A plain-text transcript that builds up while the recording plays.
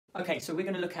Okay, so we're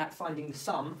going to look at finding the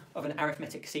sum of an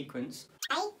arithmetic sequence.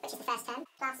 A, which is the first term,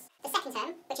 plus the second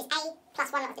term, which is A plus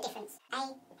 1 lot of the difference.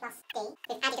 A plus D.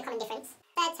 We've added a common difference.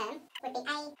 Third term would be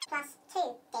A plus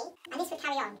 2D. And this would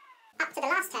carry on up to the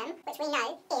last term, which we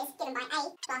know is given by A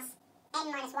plus n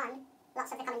minus 1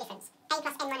 lots of the common difference. A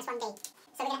plus n minus 1D.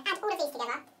 So we're going to add all of these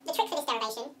together. The trick for this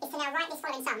derivation is to now write this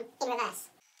following sum in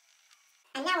reverse.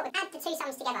 And now we add the two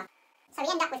sums together. So we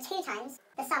end up with 2 times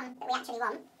the sum that we actually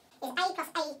want. Is A plus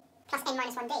n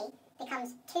minus 1D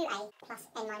becomes 2A plus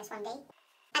n minus 1D.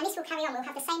 And this will carry on. We'll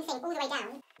have the same thing all the way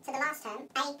down to the last term,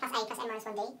 A plus n minus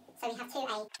 1D. So we have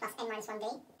 2A plus n minus 1D.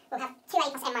 We'll have 2A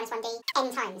plus n minus 1D n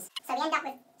times. So we end up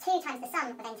with 2 times the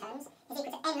sum of n terms is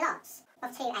equal to n lots of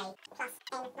 2A plus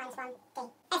n minus 1D.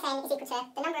 Fn is equal to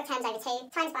the number of terms over 2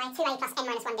 times by 2A plus n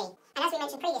minus 1D. And as we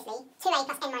mentioned previously, 2A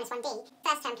plus n minus 1D,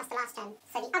 first term plus the last term.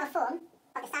 So the other form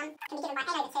of the sum can be given by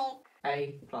n over 2.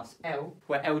 A plus L,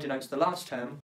 where L denotes the last term,